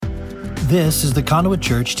This is the Conduit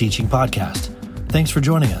Church Teaching Podcast. Thanks for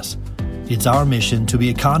joining us. It's our mission to be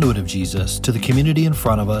a conduit of Jesus to the community in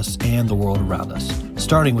front of us and the world around us,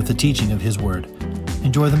 starting with the teaching of His Word.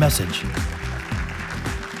 Enjoy the message.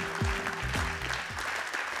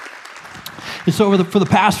 And so for the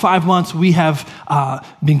past 5 months, we have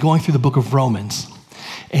been going through the book of Romans.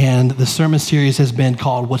 And the sermon series has been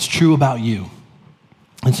called What's True About You.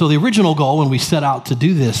 And so the original goal when we set out to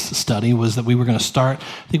do this study was that we were going to start,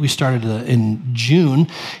 I think we started in June,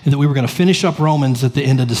 and that we were going to finish up Romans at the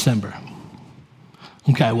end of December.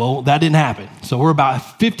 Okay, well, that didn't happen. So we're about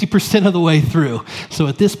 50% of the way through. So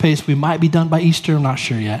at this pace, we might be done by Easter. I'm not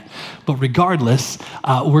sure yet. But regardless,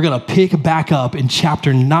 we're going to pick back up in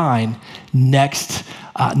chapter 9 next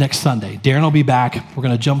Sunday. Darren will be back. We're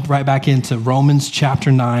going to jump right back into Romans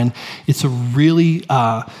chapter 9. It's a really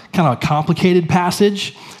kind of a complicated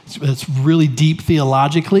passage. It's really deep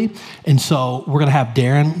theologically. And so we're going to have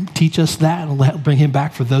Darren teach us that and bring him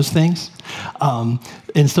back for those things.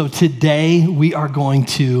 And so today we are going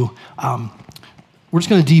to, we're just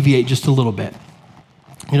going to deviate just a little bit.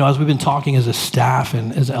 You know, as we've been talking as a staff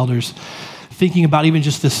and as elders, thinking about even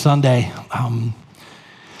just this Sunday,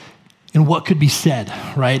 and what could be said,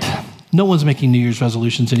 right? No one's making New Year's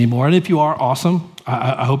resolutions anymore. And if you are, awesome.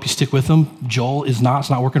 I hope you stick with them. Joel is not. It's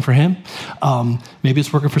not working for him. Maybe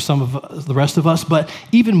it's working for some of the rest of us. But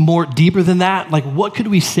even more deeper than that, like what could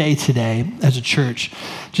we say today as a church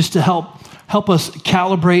just to help us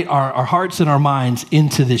calibrate our hearts and our minds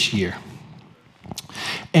into this year?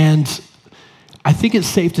 And I think it's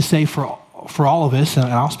safe to say for all of us, and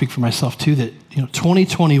I'll speak for myself too, that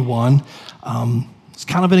 2021, it's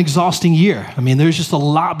kind of an exhausting year. I mean, there's just a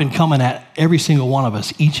lot been coming at every single one of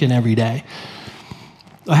us each and every day.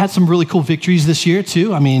 I had some really cool victories this year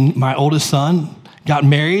too. I mean, my oldest son got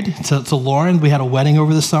married to Lauren. We had a wedding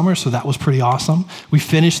over the summer, so that was pretty awesome. We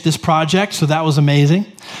finished this project, so that was amazing.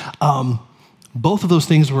 Both of those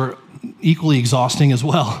things were equally exhausting as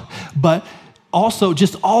well. But also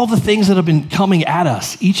just all the things that have been coming at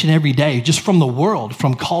us each and every day, just from the world,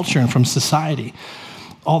 from culture, and from society.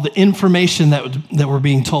 All the information that we're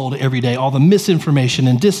being told every day, all the misinformation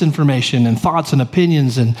and disinformation and thoughts and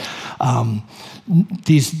opinions and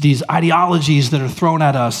these ideologies that are thrown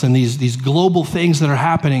at us and these global things that are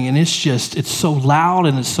happening. And it's so loud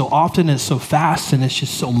and it's so often and it's so fast and it's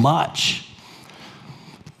just so much.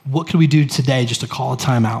 What can we do today just to call a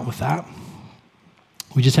time out with that?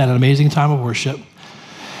 We just had an amazing time of worship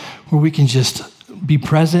where we can just be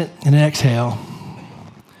present and exhale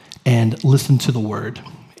and listen to the word.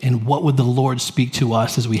 And what would the Lord speak to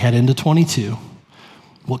us as we head into 22?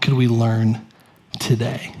 What could we learn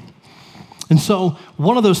today? And so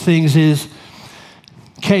one of those things is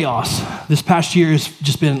chaos. This past year has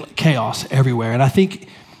just been chaos everywhere. And I think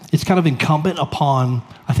it's kind of incumbent upon,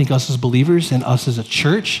 us as believers and us as a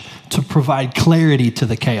church to provide clarity to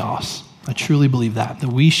the chaos. I truly believe that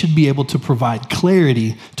we should be able to provide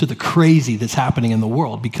clarity to the crazy that's happening in the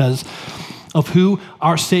world because of who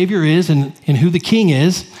our Savior is and who the King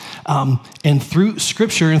is. And through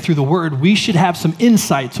Scripture and through the Word, we should have some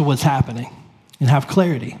insight to what's happening and have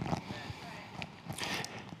clarity.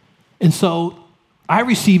 And so I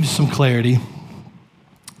received some clarity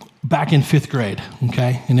back in 5th grade,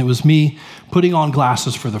 okay? And it was me putting on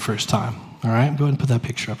glasses for the first time, all right? Go ahead and put that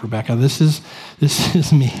picture up, Rebecca. This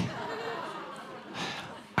is me.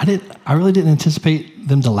 I really didn't anticipate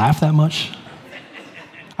them to laugh that much.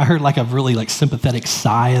 I heard like a really sympathetic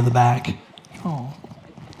sigh in the back. Oh.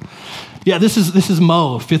 Yeah, this is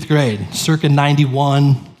Mo, 5th grade, circa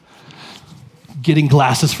 91, getting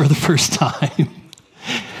glasses for the first time.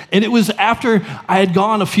 And it was after I had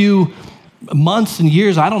gone a few months and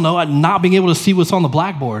years, I don't know, not being able to see what's on the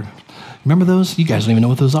blackboard. Remember those? You guys don't even know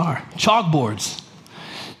what those are. Chalkboard.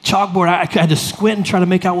 I had to squint and try to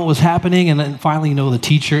make out what was happening, and then finally, the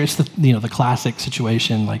teacher, it's the classic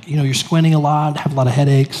situation, you're squinting a lot, have a lot of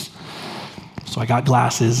headaches. So I got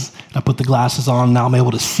glasses, and I put the glasses on, now I'm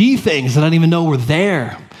able to see things that I didn't even know were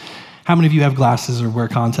there. How many of you have glasses or wear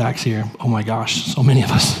contacts here? Oh my gosh, so many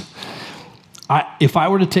of us. If I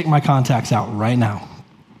were to take my contacts out right now,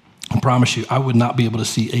 I promise you, I would not be able to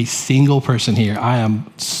see a single person here. I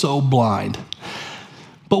am so blind.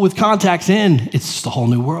 But with contacts in, it's just a whole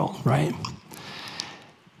new world, right?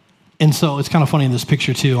 And so it's kind of funny in this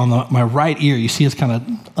picture too. On my right ear, you see it's kind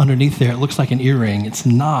of underneath there. It looks like an earring. It's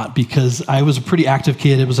not, because I was a pretty active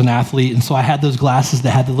kid. I was an athlete. And so I had those glasses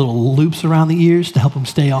that had the little loops around the ears to help them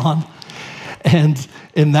stay on. And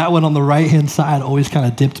that one on the right-hand side always kind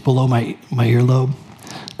of dipped below my earlobe.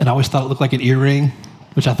 And I always thought it looked like an earring,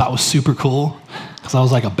 which I thought was super cool because I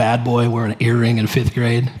was like a bad boy wearing an earring in 5th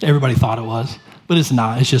grade. Everybody thought it was. but it's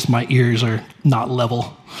not. It's just my ears are not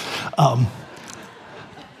level.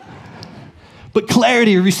 But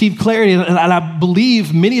clarity, receive clarity. And I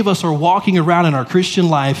believe many of us are walking around in our Christian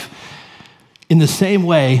life in the same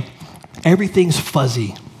way. Everything's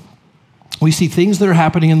fuzzy. We see things that are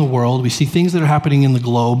happening in the world. We see things that are happening in the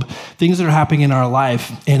globe, things that are happening in our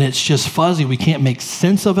life, and it's just fuzzy. We can't make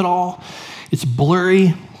sense of it all. It's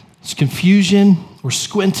blurry. It's confusion. We're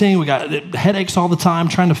squinting. We got headaches all the time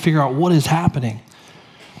trying to figure out what is happening.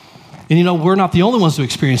 And we're not the only ones who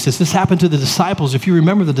experience this. This happened to the disciples. If you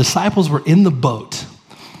remember, the disciples were in the boat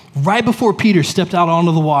right before Peter stepped out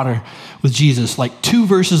onto the water with Jesus, like 2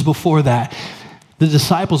 verses before that. The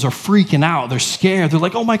disciples are freaking out. They're scared. They're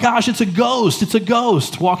like, oh my gosh, it's a ghost. It's a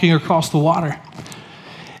ghost walking across the water.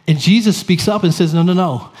 And Jesus speaks up and says,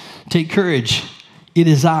 no. Take courage. It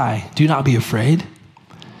is I. Do not be afraid.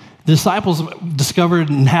 The disciples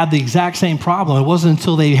discovered and had the exact same problem. It wasn't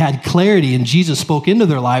until they had clarity and Jesus spoke into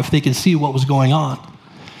their life they could see what was going on.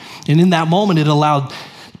 And in that moment, it allowed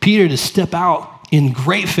Peter to step out in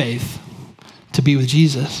great faith to be with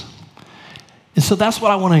Jesus. And so that's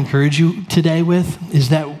what I want to encourage you today with, is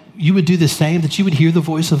that you would do the same, that you would hear the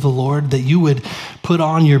voice of the Lord, that you would put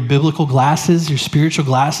on your biblical glasses, your spiritual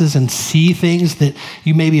glasses, and see things that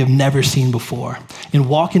you maybe have never seen before. And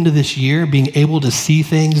walk into this year being able to see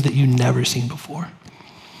things that you've never seen before.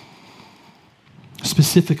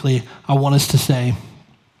 Specifically, I want us to say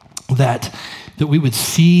that we would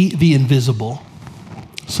see the invisible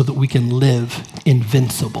so that we can live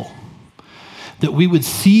invincible. That we would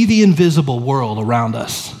see the invisible world around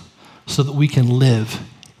us so that we can live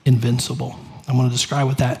invincible. I'm going to describe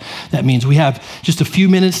what that means. We have just a few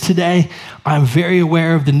minutes today. I'm very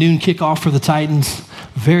aware of the noon kickoff for the Titans.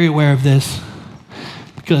 Very aware of this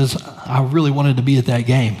because I really wanted to be at that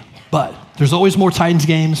game. But there's always more Titans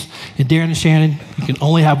games. And Darren and Shannon, you can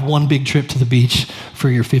only have one big trip to the beach for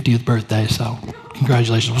your 50th birthday. So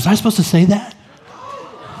congratulations. Was I supposed to say that?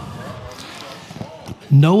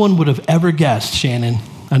 No one would have ever guessed, Shannon,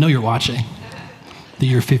 I know you're watching, that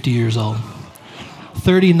you're 50 years old.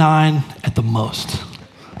 39 at the most.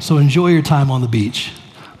 So enjoy your time on the beach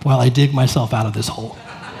while I dig myself out of this hole.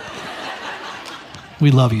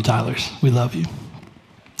 We love you, Tylers. We love you.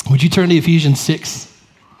 Would you turn to Ephesians 6?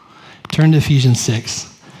 Turn to Ephesians 6.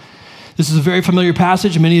 This is a very familiar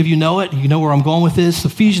passage. Many of you know it. You know where I'm going with this.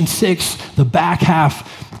 Ephesians 6, the back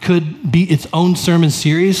half could be its own sermon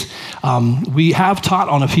series. We have taught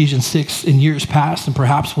on Ephesians 6 in years past, and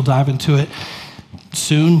perhaps we'll dive into it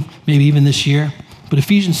soon, maybe even this year. But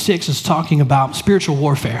Ephesians 6 is talking about spiritual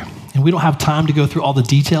warfare. And we don't have time to go through all the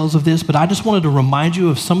details of this, but I just wanted to remind you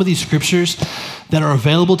of some of these scriptures that are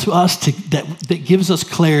available to us that gives us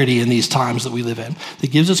clarity in these times that we live in, that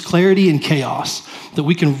gives us clarity in chaos, that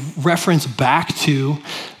we can reference back to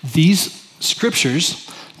these scriptures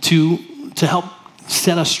to help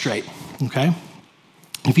set us straight, okay?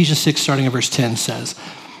 Ephesians 6, starting at verse 10 says,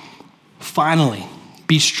 "Finally,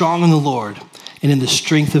 be strong in the Lord and in the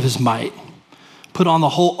strength of his might. Put on the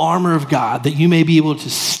whole armor of God that you may be able to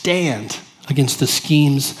stand against the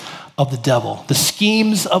schemes of the devil." The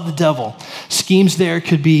schemes of the devil. Schemes there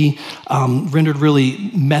could be rendered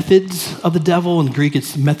really methods of the devil. In Greek,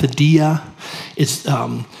 it's methodia. It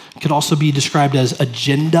could also be described as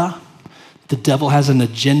agenda. The devil has an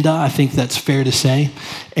agenda. I think that's fair to say.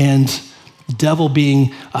 And devil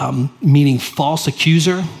being meaning false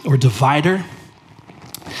accuser or divider.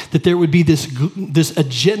 That there would be this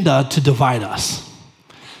agenda to divide us.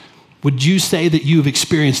 Would you say that you've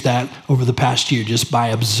experienced that over the past year just by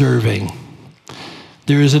observing?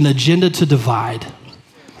 There is an agenda to divide,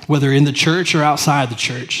 whether in the church or outside the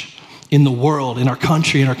church, in the world, in our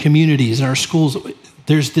country, in our communities, in our schools.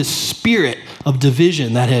 There's this spirit of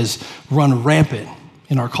division that has run rampant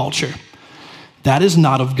in our culture. That is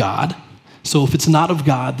not of God. So if it's not of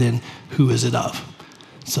God, then who is it of?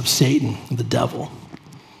 It's of Satan, the devil.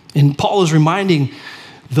 And Paul is reminding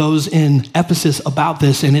those in Ephesus about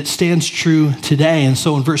this, and it stands true today. And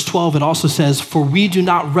so in verse 12, it also says, "For we do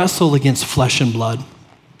not wrestle against flesh and blood."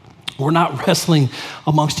 We're not wrestling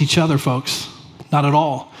amongst each other, folks. Not at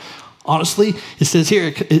all. Honestly, it says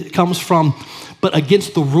here, it comes from, but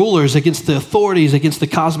against the rulers, against the authorities, against the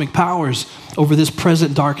cosmic powers over this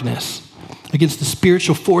present darkness, against the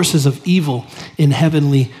spiritual forces of evil in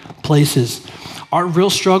heavenly places. Our real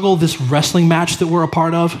struggle, this wrestling match that we're a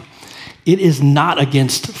part of, it is not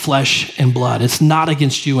against flesh and blood. It's not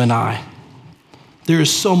against you and I. There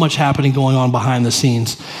is so much happening going on behind the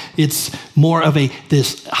scenes. It's more of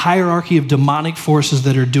this hierarchy of demonic forces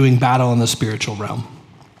that are doing battle in the spiritual realm.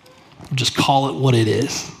 Just call it what it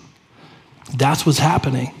is. That's what's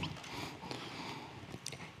happening.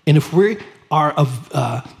 And if we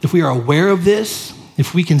if we are aware of this,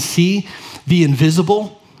 if we can see the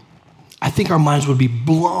invisible, I think our minds would be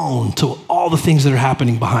blown to all the things that are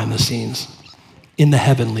happening behind the scenes, in the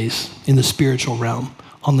heavenlies, in the spiritual realm,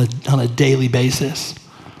 on a daily basis,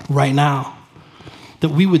 right now. That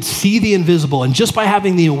we would see the invisible, and just by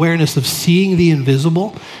having the awareness of seeing the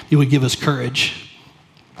invisible, it would give us courage.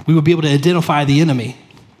 We would be able to identify the enemy.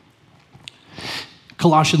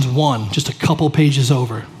 Colossians 1, just a couple pages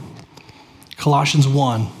over. Colossians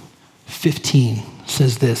 1:15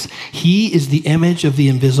 says this: He is the image of the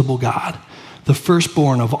invisible God, the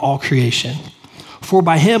firstborn of all creation. For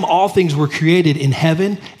by him all things were created in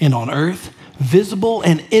heaven and on earth, visible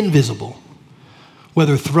and invisible,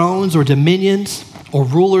 whether thrones or dominions or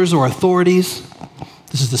rulers or authorities.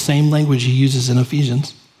 This is the same language he uses in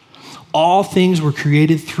Ephesians. All things were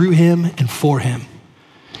created through him and for him.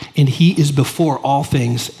 And he is before all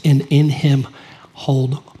things, and in him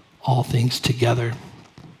hold all things together.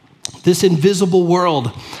 This invisible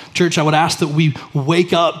world, church, I would ask that we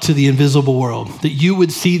wake up to the invisible world, that you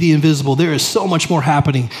would see the invisible. There is so much more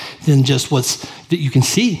happening than just that you can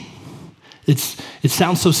see. It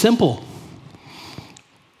sounds so simple.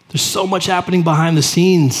 There's so much happening behind the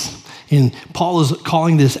scenes. And Paul is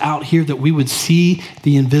calling this out here, that we would see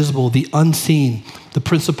the invisible, the unseen, the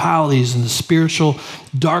principalities and the spiritual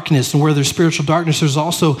darkness. And where there's spiritual darkness, there's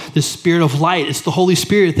also this spirit of light. It's the Holy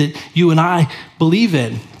Spirit that you and I believe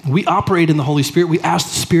in. We operate in the Holy Spirit. We ask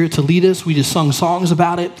the Spirit to lead us. We just sung songs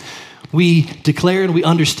about it. We declare and we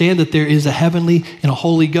understand that there is a heavenly and a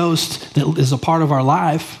Holy Ghost that is a part of our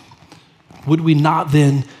life. Would we not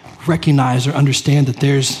then recognize or understand that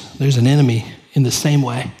there's an enemy in the same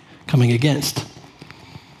way coming against?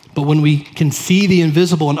 But when we can see the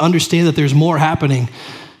invisible and understand that there's more happening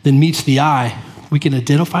than meets the eye, we can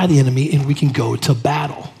identify the enemy and we can go to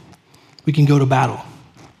battle. We can go to battle.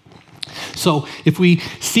 So if we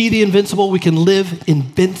see the invincible, we can live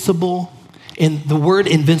invincible. And the word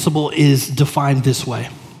invincible is defined this way: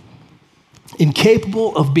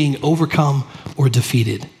 incapable of being overcome or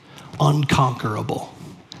defeated, unconquerable.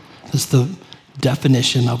 That's the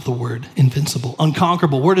definition of the word invincible.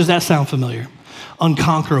 Unconquerable. Where does that sound familiar?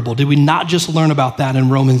 Unconquerable. Did we not just learn about that in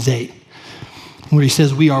Romans 8? Where he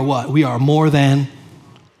says we are what? We're more than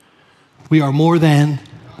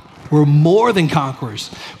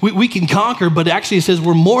conquerors. We can conquer, but actually it says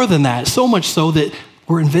we're more than that. So much so that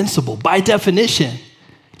we're invincible. By definition,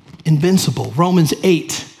 invincible. Romans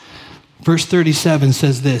 8, verse 37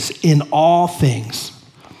 says this: in all things,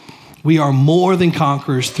 we are more than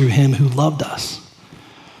conquerors through him who loved us.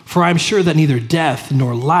 For I'm sure that neither death,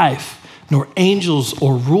 nor life, nor angels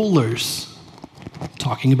or rulers,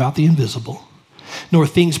 talking about the invisible, nor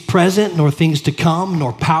things present, nor things to come,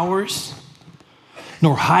 nor powers,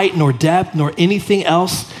 nor height, nor depth, nor anything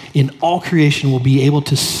else in all creation will be able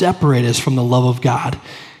to separate us from the love of God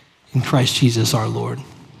in Christ Jesus our Lord.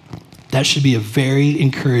 That should be a very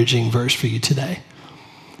encouraging verse for you today.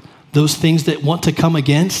 Those things that want to come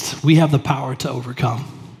against, we have the power to overcome.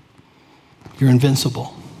 You're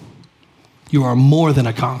invincible. You are more than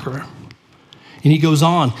a conqueror. And he goes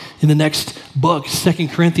on in the next book, 2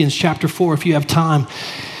 Corinthians chapter 4. If you have time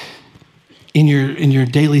in your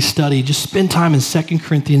daily study, just spend time in 2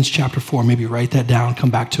 Corinthians chapter 4. Maybe write that down, come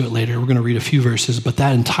back to it later. We're going to read a few verses, but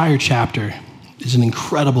that entire chapter is an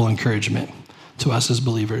incredible encouragement to us as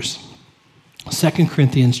believers. 2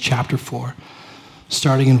 Corinthians chapter 4,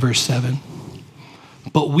 starting in verse 7.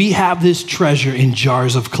 But we have this treasure in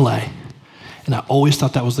jars of clay. And I always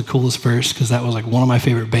thought that was the coolest verse because that was like one of my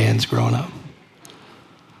favorite bands growing up.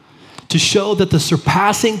 To show that the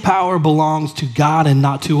surpassing power belongs to God and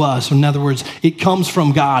not to us. In other words, it comes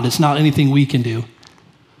from God. It's not anything we can do.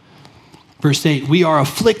 Verse 8, we are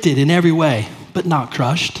afflicted in every way, but not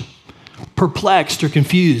crushed. Perplexed or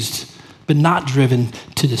confused, but not driven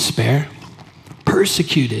to despair.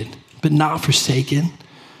 Persecuted, but not forsaken.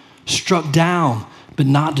 Struck down, but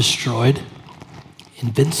not destroyed.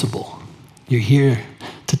 Invincible. You're here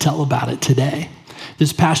to tell about it today.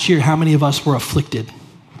 This past year, how many of us were afflicted?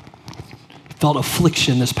 Felt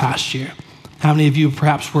affliction this past year? How many of you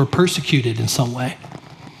perhaps were persecuted in some way?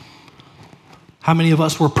 How many of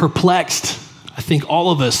us were perplexed? I think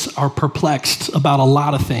all of us are perplexed about a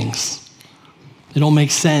lot of things. They don't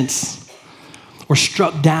make sense. Or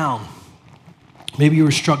struck down. Maybe you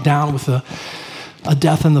were struck down with a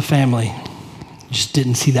death in the family. You just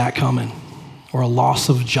didn't see that coming. Or a loss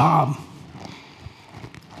of job.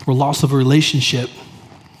 Or loss of a relationship.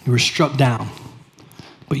 You were struck down.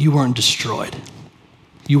 But you weren't destroyed.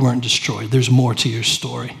 You weren't destroyed. There's more to your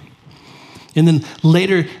story. And then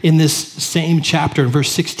later in this same chapter, in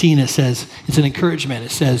verse 16, it says, it's an encouragement.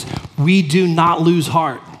 It says, we do not lose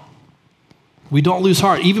heart. We don't lose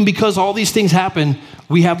heart. Even because all these things happen,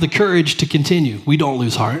 we have the courage to continue. We don't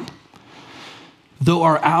lose heart. Though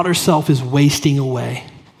our outer self is wasting away,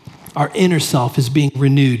 our inner self is being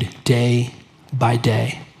renewed day by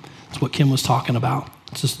day. That's what Kim was talking about.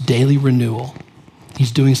 It's just daily renewal.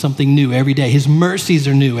 He's doing something new every day. His mercies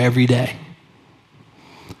are new every day.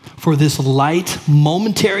 For this light,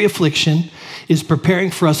 momentary affliction is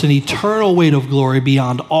preparing for us an eternal weight of glory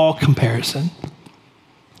beyond all comparison,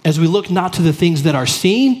 as we look not to the things that are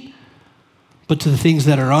seen, but to the things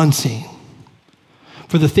that are unseen.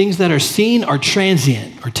 For the things that are seen are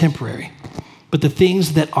transient or temporary, but the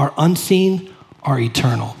things that are unseen are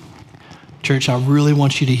eternal. Church, I really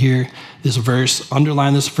want you to hear this verse,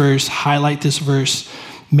 underline this verse, highlight this verse.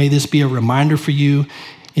 May this be a reminder for you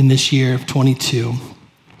in this year of 22.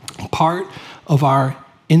 Part of our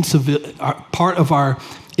invincibility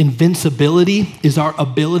is our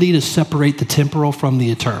ability to separate the temporal from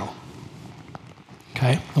the eternal.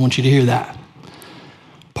 Okay? I want you to hear that.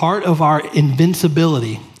 Part of our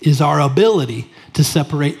invincibility is our ability to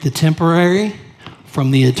separate the temporary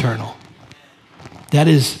from the eternal. That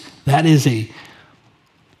is a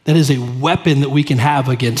weapon that we can have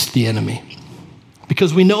against the enemy.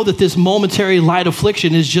 Because we know that this momentary light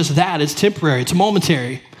affliction is just that. It's temporary. It's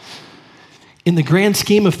momentary. In the grand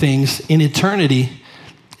scheme of things, in eternity,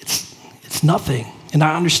 it's nothing. And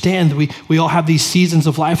I understand that we all have these seasons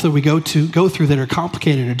of life that we go through that are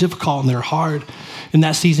complicated or difficult and they're hard. And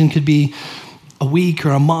that season could be a week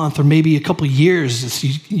or a month or maybe a couple of years.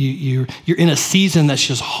 You're in a season that's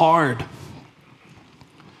just hard.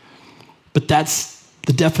 But that's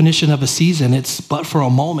the definition of a season. It's but for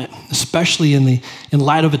a moment, especially in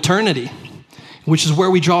light of eternity, which is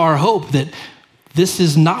where we draw our hope that this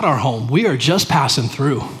is not our home. We are just passing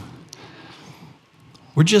through.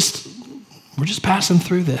 We're just passing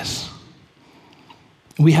through this.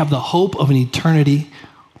 We have the hope of an eternity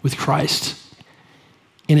with Christ.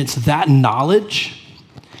 And it's that knowledge,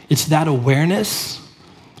 it's that awareness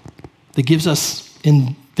that gives us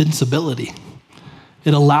invincibility.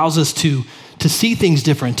 It allows us to see things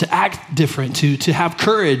different, to act different, to have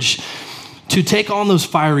courage, to take on those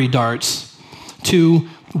fiery darts, to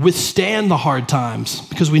withstand the hard times,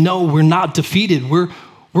 because we know we're not defeated. We're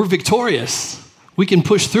victorious. We can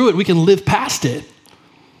push through it. We can live past it.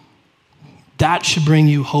 That should bring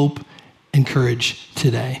you hope and courage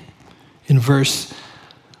today. In verse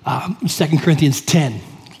 2 Corinthians 10,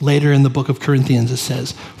 later in the book of Corinthians, it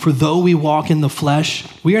says, "For though we walk in the flesh,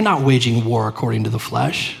 we are not waging war according to the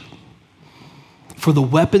flesh. For the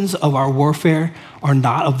weapons of our warfare are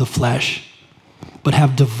not of the flesh, but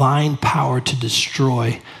have divine power to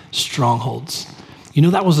destroy strongholds." You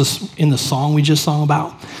know, that was in the song we just sang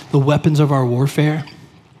about, the weapons of our warfare.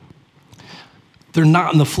 They're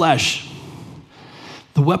not in the flesh.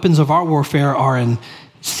 The weapons of our warfare are in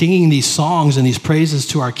singing these songs and these praises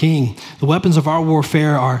to our King. The weapons of our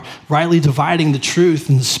warfare are rightly dividing the truth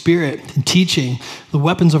and the Spirit and teaching. The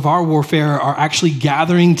weapons of our warfare are actually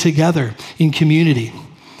gathering together in community,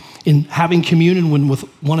 in having communion with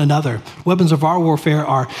one another. Weapons of our warfare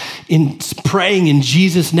are in praying in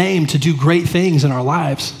Jesus' name to do great things in our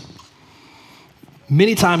lives.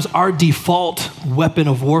 Many times our default weapon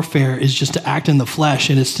of warfare is just to act in the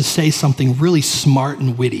flesh, and it's to say something really smart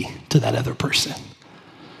and witty to that other person.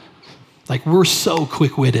 Like, we're so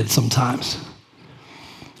quick-witted sometimes.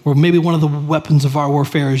 Or maybe one of the weapons of our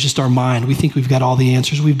warfare is just our mind. We think we've got all the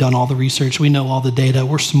answers. We've done all the research. We know all the data.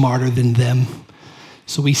 We're smarter than them.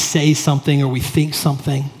 So we say something or we think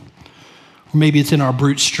something. Or maybe it's in our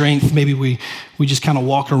brute strength. Maybe we just kind of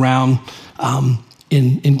walk around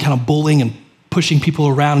in kind of bullying and pushing people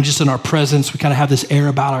around, and just in our presence, we kind of have this air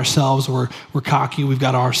about ourselves. We're cocky. We've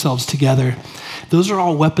got ourselves together. Those are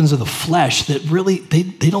all weapons of the flesh that really,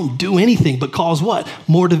 they don't do anything but cause what?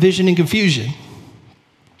 More division and confusion.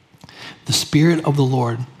 The Spirit of the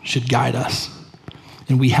Lord should guide us,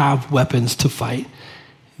 and we have weapons to fight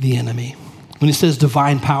the enemy. When it says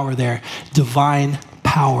divine power there, divine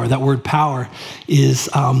power, that word power is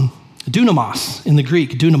dunamos in the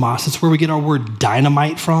Greek, dunamos. It's where we get our word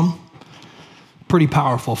dynamite from. Pretty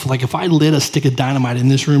powerful. Like, if I lit a stick of dynamite in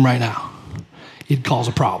this room right now, it'd cause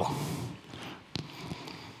a problem.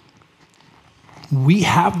 We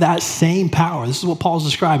have that same power. This is what Paul's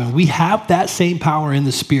describing. We have that same power in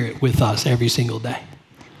the Spirit with us every single day.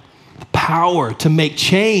 The power to make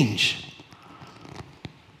change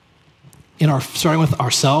starting with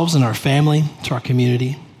ourselves and our family, to our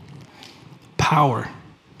community. Power,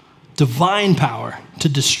 divine power to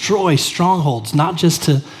destroy strongholds, not just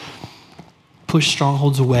to push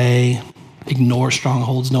strongholds away, ignore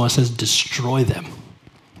strongholds. No, it says destroy them,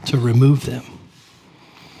 to remove them.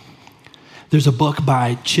 There's a book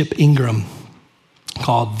by Chip Ingram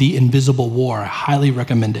called The Invisible War. I highly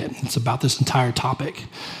recommend it. It's about this entire topic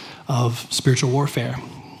of spiritual warfare.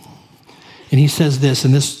 And he says this,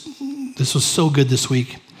 and this was so good this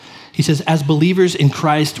week. He says, as believers in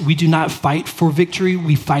Christ, we do not fight for victory,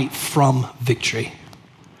 we fight from victory.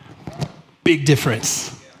 Big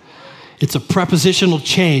difference. It's a prepositional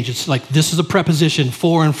change. It's like, this is a preposition,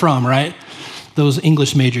 for and from, right? Those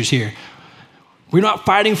English majors here. We're not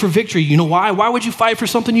fighting for victory. You know why? Why would you fight for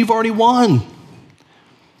something you've already won?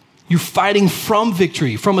 You're fighting from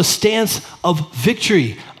victory, from a stance of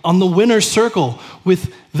victory on the winner's circle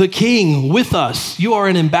with the King with us. You are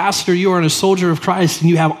an ambassador, you are a soldier of Christ,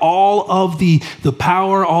 and you have all of the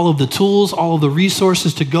power, all of the tools, all of the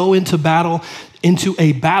resources to go into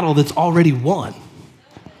a battle that's already won.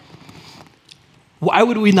 Why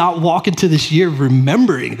would we not walk into this year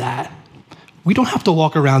remembering that? We don't have to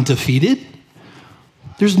walk around defeated.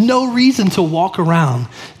 There's no reason to walk around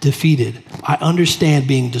defeated. I understand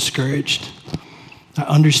being discouraged. I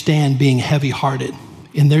understand being heavy-hearted.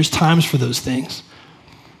 And there's times for those things.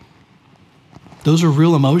 Those are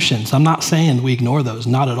real emotions. I'm not saying we ignore those,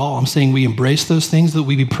 not at all. I'm saying we embrace those things, that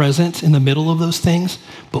we be present in the middle of those things,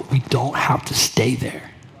 but we don't have to stay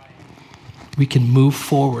there. We can move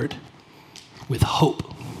forward with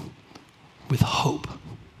hope. With hope.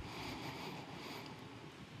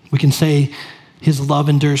 We can say, his love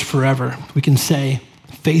endures forever. We can say,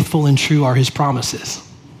 faithful and true are his promises.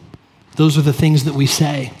 Those are the things that we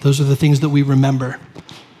say. Those are the things that we remember.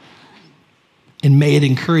 And may it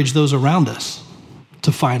encourage those around us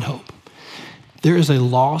to find hope. There is a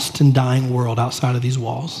lost and dying world outside of these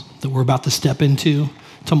walls that we're about to step into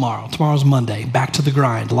tomorrow. Tomorrow's Monday, back to the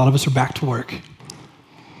grind. A lot of us are back to work.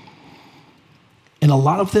 And a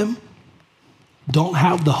lot of them don't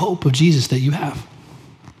have the hope of Jesus that you have.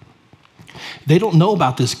 They don't know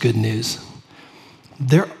about this good news.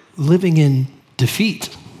 They're living in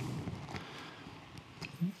defeat.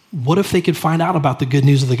 What if they could find out about the good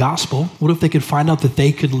news of the gospel? What if they could find out that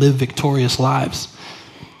they could live victorious lives?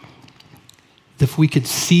 If we could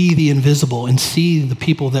see the invisible and see the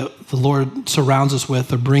people that the Lord surrounds us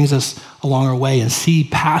with or brings us along our way and see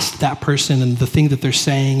past that person and the thing that they're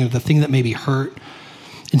saying or the thing that may be hurt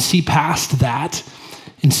and see past that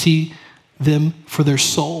and see them for their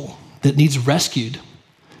soul that needs rescued.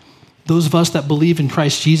 Those of us that believe in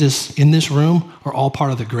Christ Jesus in this room are all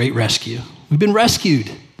part of the great rescue. We've been rescued.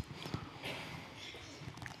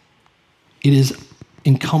 It is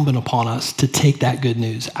incumbent upon us to take that good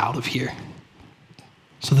news out of here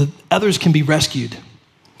so that others can be rescued.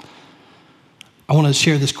 I want to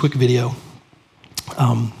share this quick video.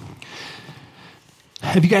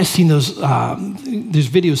 Have you guys seen those? There's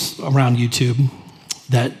videos around YouTube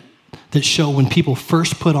that show when people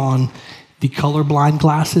first put on the colorblind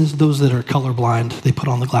glasses. Those that are colorblind, they put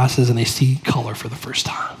on the glasses and they see color for the first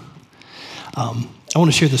time. I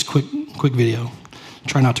want to share this quick video.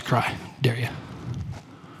 Try not to cry. Dare you?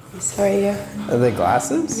 Sorry, yeah. Are they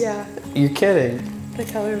glasses? Yeah. You're kidding. The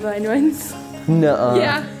colorblind ones. Nuh-uh.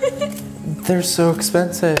 Yeah. They're so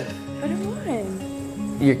expensive. Put them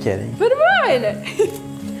on. You're kidding. Put them on.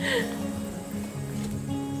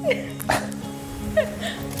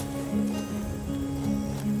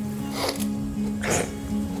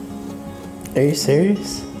 Are you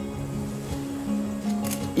serious?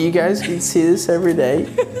 You guys can see this every day.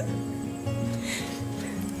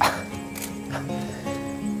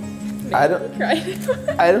 I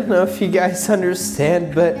don't know if you guys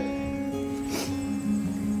understand, but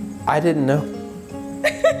I didn't know.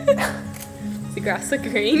 Does the grass look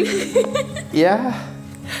green? Yeah.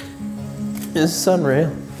 This is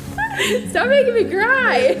unreal. Stop making me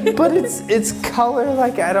cry. But it's color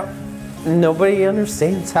like nobody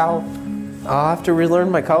understands how. I'll have to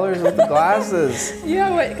relearn my colors with the glasses. Yeah,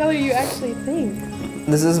 what color you actually think?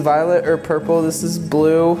 This is violet or purple. This is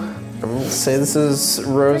blue. I'm going to say this is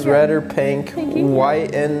rose red or pink. Pinky.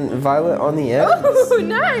 White and violet on the ends. Oh,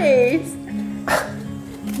 nice.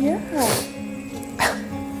 Yeah.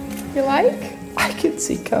 You like? I can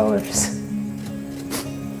see colors.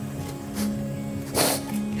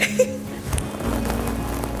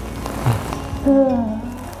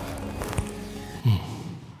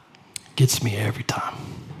 Gets me every time.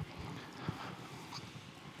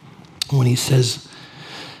 When he says,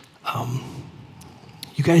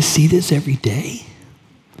 you guys see this every day?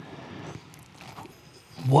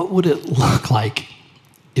 What would it look like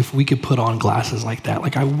if we could put on glasses like that?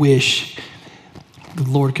 Like, I wish the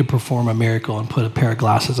Lord could perform a miracle and put a pair of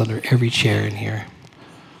glasses under every chair in here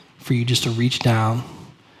for you just to reach down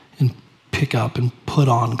and pick up and put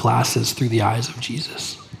on glasses through the eyes of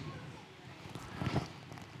Jesus.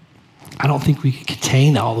 I don't think we could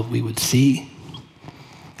contain all that we would see.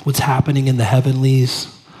 What's happening in the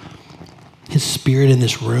heavenlies, his spirit in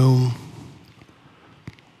this room,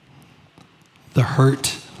 the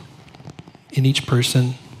hurt in each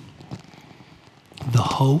person, the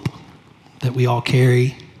hope that we all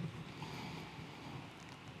carry.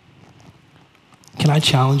 Can I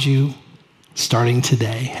challenge you, starting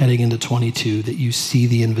today, heading into 22, that you see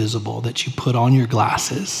the invisible, that you put on your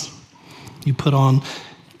glasses. You put on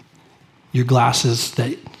your glasses,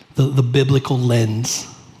 that the biblical lens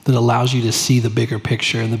that allows you to see the bigger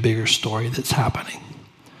picture and the bigger story that's happening.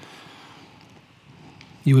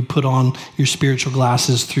 You would put on your spiritual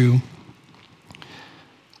glasses through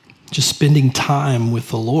just spending time with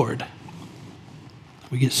the Lord.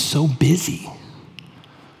 We get so busy.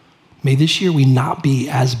 May this year we not be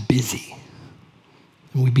as busy,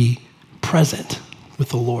 and we be present with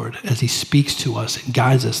the Lord as he speaks to us and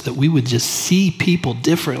guides us, that we would just see people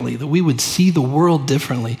differently, that we would see the world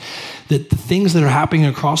differently, that the things that are happening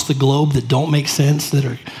across the globe that don't make sense, that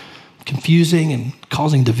are confusing and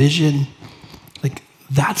causing division, like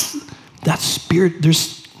that's spirit.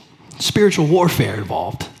 There's spiritual warfare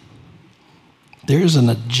involved. There's an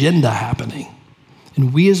agenda happening.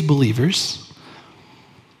 And we as believers,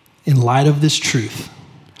 in light of this truth,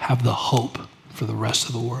 have the hope for the rest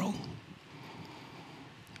of the world.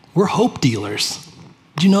 We're hope dealers.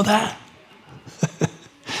 Do you know that?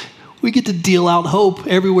 We get to deal out hope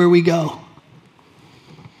everywhere we go.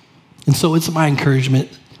 And so it's my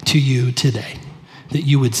encouragement to you today that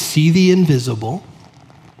you would see the invisible,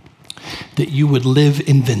 that you would live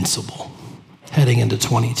invincible heading into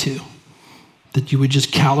 22, that you would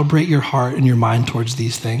just calibrate your heart and your mind towards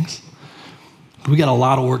these things. We got a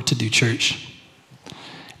lot of work to do, church.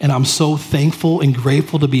 And I'm so thankful and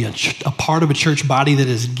grateful to be a part of a church body that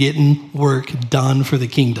is getting work done for the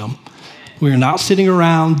kingdom. We are not sitting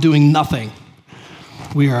around doing nothing.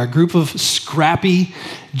 We are a group of scrappy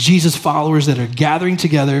Jesus followers that are gathering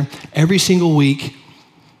together every single week,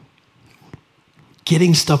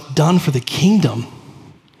 getting stuff done for the kingdom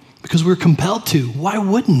because we're compelled to. Why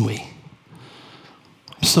wouldn't we?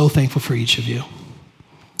 I'm so thankful for each of you.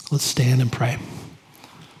 Let's stand and pray.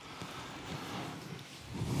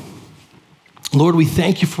 Lord, we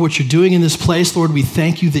thank you for what you're doing in this place. Lord, we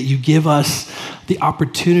thank you that you give us the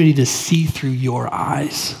opportunity to see through your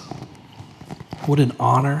eyes. What an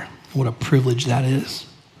honor, what a privilege that is.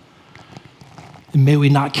 And may we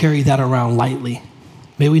not carry that around lightly.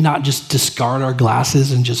 May we not just discard our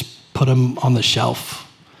glasses and just put them on the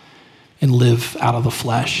shelf and live out of the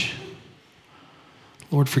flesh.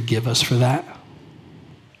 Lord, forgive us for that.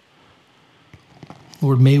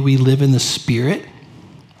 Lord, may we live in the Spirit.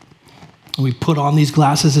 And we put on these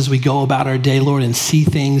glasses as we go about our day, Lord, and see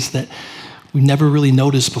things that we never really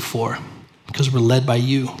noticed before because we're led by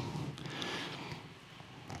you.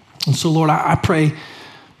 And so, Lord, I pray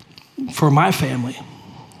for my family.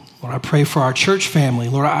 Lord, I pray for our church family.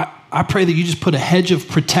 Lord, I pray that you just put a hedge of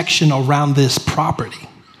protection around this property.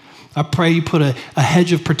 I pray you put a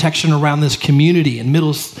hedge of protection around this community in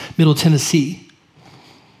Middle Tennessee.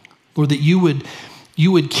 Lord, that you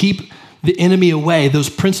would keep the enemy away,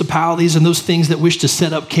 those principalities and those things that wish to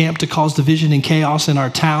set up camp to cause division and chaos in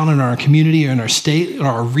our town, in our community, or in our state, or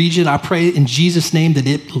our region. I pray in Jesus' name that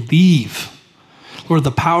it leave. Lord,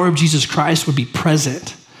 the power of Jesus Christ would be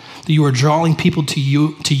present, that you are drawing people to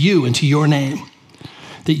you and to your name,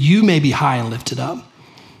 that you may be high and lifted up.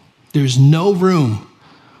 There's no room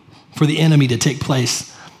for the enemy to take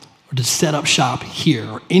place or to set up shop here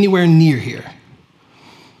or anywhere near here.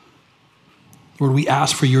 Lord, we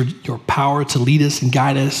ask for your power to lead us and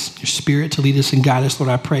guide us, your spirit to lead us and guide us. Lord,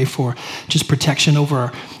 I pray for just protection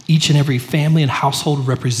over each and every family and household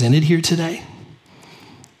represented here today.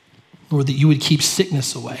 Lord, that you would keep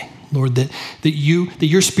sickness away. Lord, that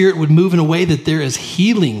your spirit would move in a way that there is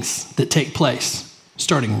healings that take place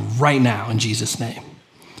starting right now in Jesus' name.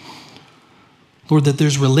 Lord, that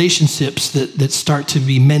there's relationships that start to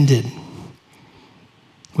be mended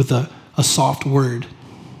with a soft word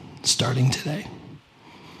starting today.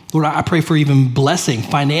 Lord, I pray for even blessing,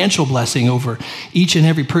 financial blessing over each and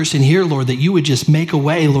every person here, Lord, that you would just make a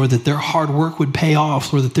way, Lord, that their hard work would pay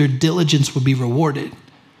off, Lord, that their diligence would be rewarded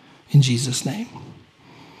in Jesus' name.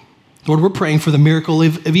 Lord, we're praying for the miracle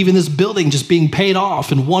of even this building just being paid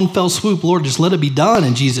off in one fell swoop. Lord, just let it be done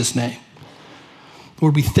in Jesus' name.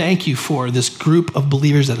 Lord, we thank you for this group of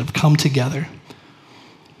believers that have come together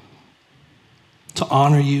to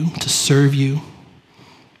honor you, to serve you.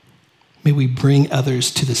 May May we bring others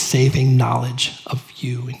to the saving knowledge of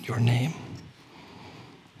you in your name.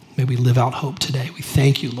 May we live out hope today. We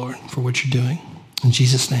thank you, Lord, for what you're doing. In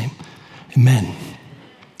Jesus' name, amen.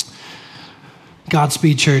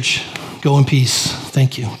 Godspeed, church. Go in peace.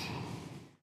 Thank you.